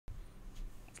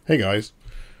Hey guys,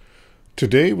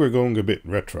 today we're going a bit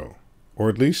retro, or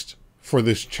at least for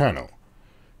this channel.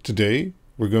 Today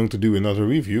we're going to do another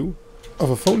review of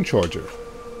a phone charger.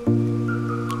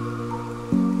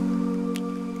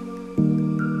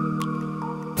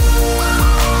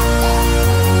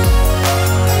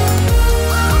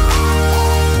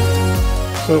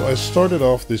 So I started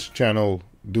off this channel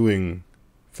doing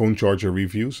phone charger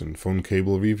reviews and phone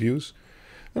cable reviews.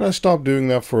 And I stopped doing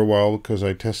that for a while because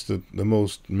I tested the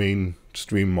most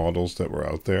mainstream models that were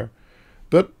out there.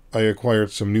 But I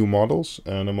acquired some new models,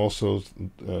 and I'm also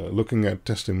looking at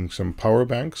testing some power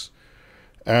banks.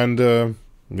 And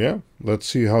yeah, let's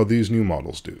see how these new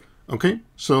models do. Okay,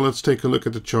 so let's take a look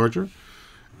at the charger.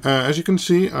 As you can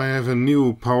see, I have a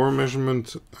new power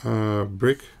measurement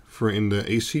brick for in the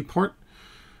AC part.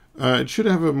 It should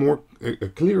have a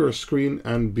clearer screen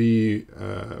and be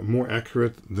more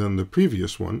accurate than the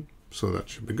previous one, so that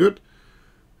should be good.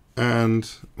 And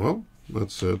well,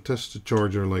 let's test the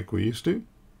charger like we used to.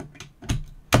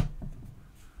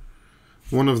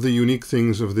 One of the unique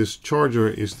things of this charger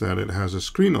is that it has a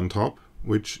screen on top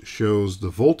which shows the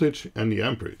voltage and the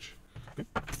amperage.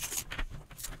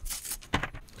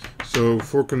 So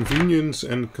for convenience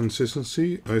and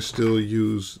consistency, I still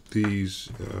use these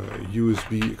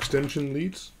USB extension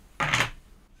leads.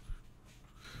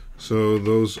 So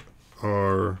those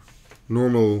are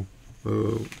normal,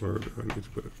 normal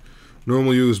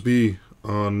USB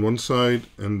on one side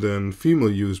and then female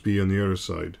USB on the other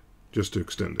side, just to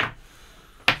extend it.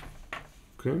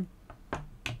 Okay.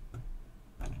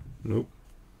 Nope.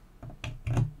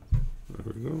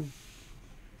 There we go.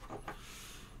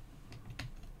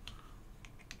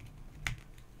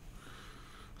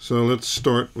 So let's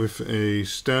start with a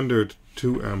standard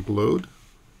 2 amp load.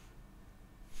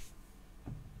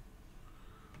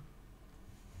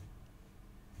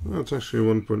 That's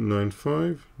actually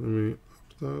 1.95. Let me up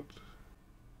that.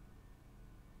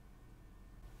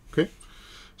 Okay,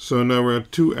 so now we're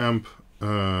at 2 amp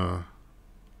on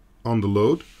the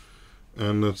load,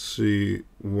 and let's see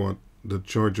what the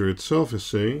charger itself is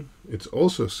saying. It's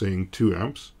also saying 2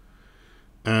 amps,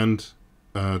 and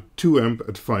 2 amp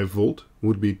at 5 volt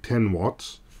would be 10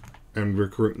 watts, and we're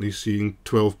currently seeing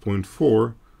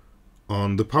 12.4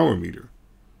 on the power meter.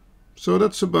 So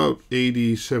that's about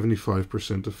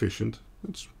 80-75% efficient.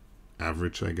 That's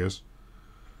average, I guess.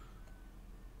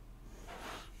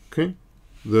 Okay,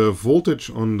 the voltage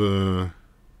on the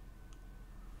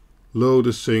load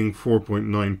is saying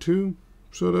 4.92,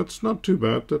 so that's not too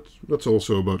bad. That's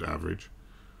also about average.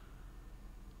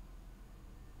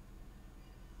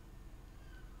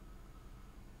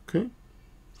 Okay,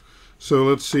 so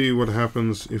let's see what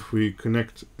happens if we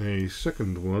connect a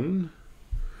second one.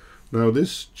 Now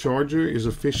this charger is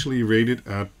officially rated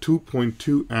at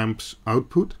 2.2 amps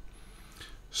output.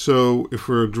 So if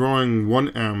we're drawing 1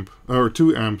 amp or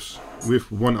 2 amps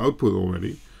with one output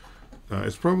already,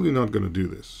 it's probably not going to do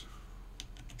this.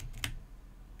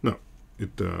 No,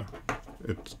 it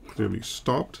clearly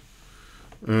stopped,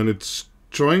 and it's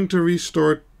trying to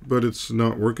restart, but it's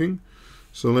not working.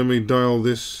 So let me dial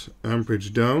this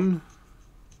amperage down.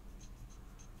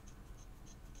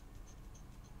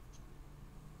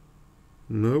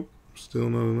 Nope, still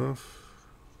not enough.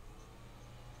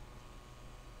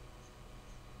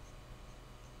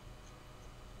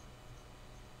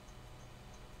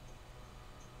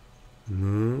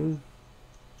 No.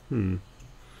 Let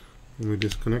me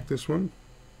disconnect this one.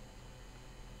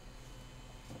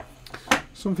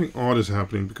 Something odd is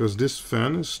happening because this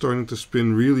fan is starting to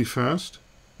spin really fast,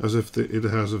 as if it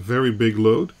has a very big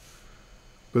load,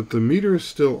 but the meter is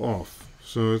still off.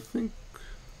 So I think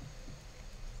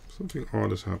something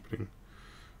odd is happening.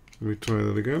 Let me try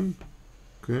that again.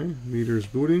 Okay, meter is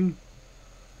booting.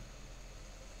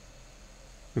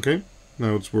 Okay,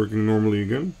 now it's working normally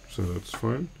again, so that's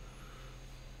fine.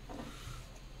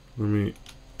 Let me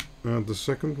add the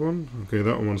second one. Okay,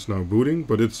 that one's now booting,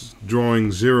 but it's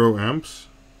drawing 0 amps.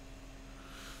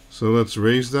 So let's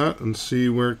raise that and see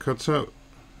where it cuts out.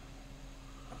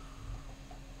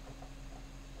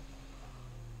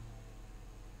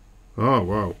 Oh,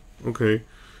 wow. Okay.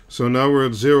 So now we're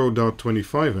at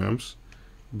 0.25 amps,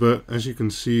 but as you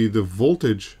can see, the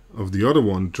voltage of the other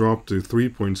one dropped to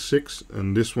 3.6,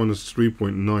 and this one is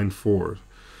 3.94.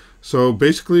 So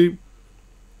basically,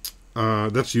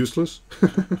 that's useless.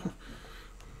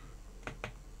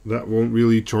 That won't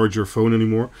really charge your phone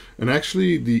anymore. And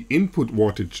actually, the input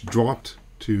wattage dropped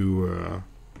to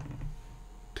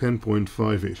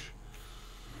 10.5-ish.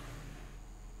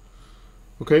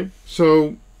 Okay,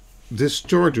 so this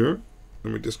charger,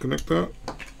 let me disconnect that.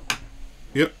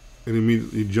 Yep, it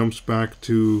immediately jumps back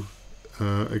to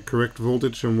a correct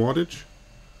voltage and wattage.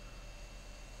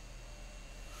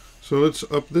 So let's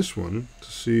up this one to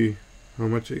see how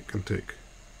much it can take.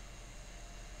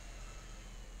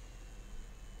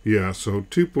 Yeah, so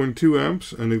 2.2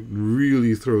 amps, and it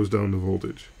really throws down the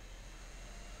voltage.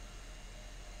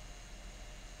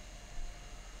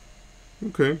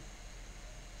 Okay.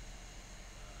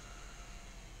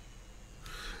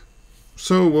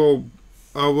 So, well,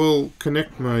 I will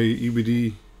connect my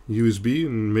EBD USB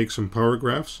and make some power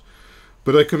graphs,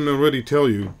 but I can already tell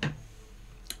you,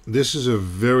 this is a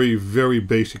very, very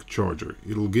basic charger.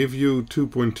 It'll give you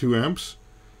 2.2 amps,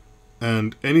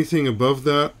 and anything above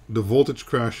that, the voltage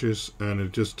crashes and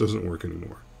it just doesn't work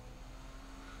anymore.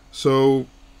 So,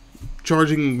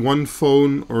 charging one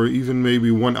phone or even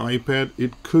maybe one iPad,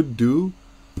 it could do.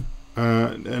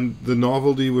 And the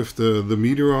novelty with the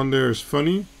meter on there is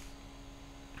funny.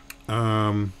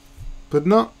 But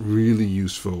not really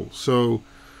useful. So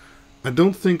I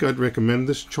don't think I'd recommend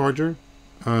this charger.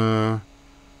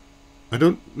 I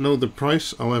don't know the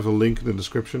price. I'll have a link in the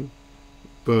description.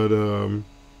 But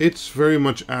it's very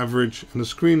much average, and the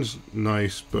screen's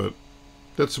nice, but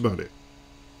that's about it.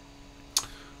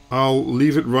 I'll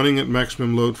leave it running at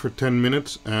maximum load for 10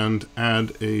 minutes and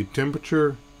add a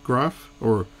temperature graph,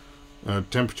 or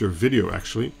temperature video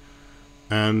actually.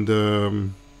 And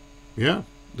yeah,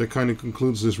 that kind of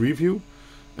concludes this review.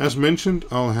 As mentioned,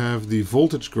 I'll have the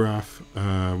voltage graph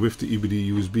with the EBD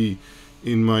USB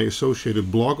in my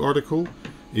associated blog article.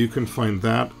 You can find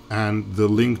that and the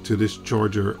link to this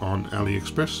charger on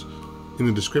AliExpress in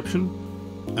the description.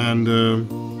 And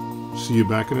see you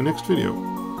back in the next video.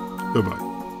 Bye bye.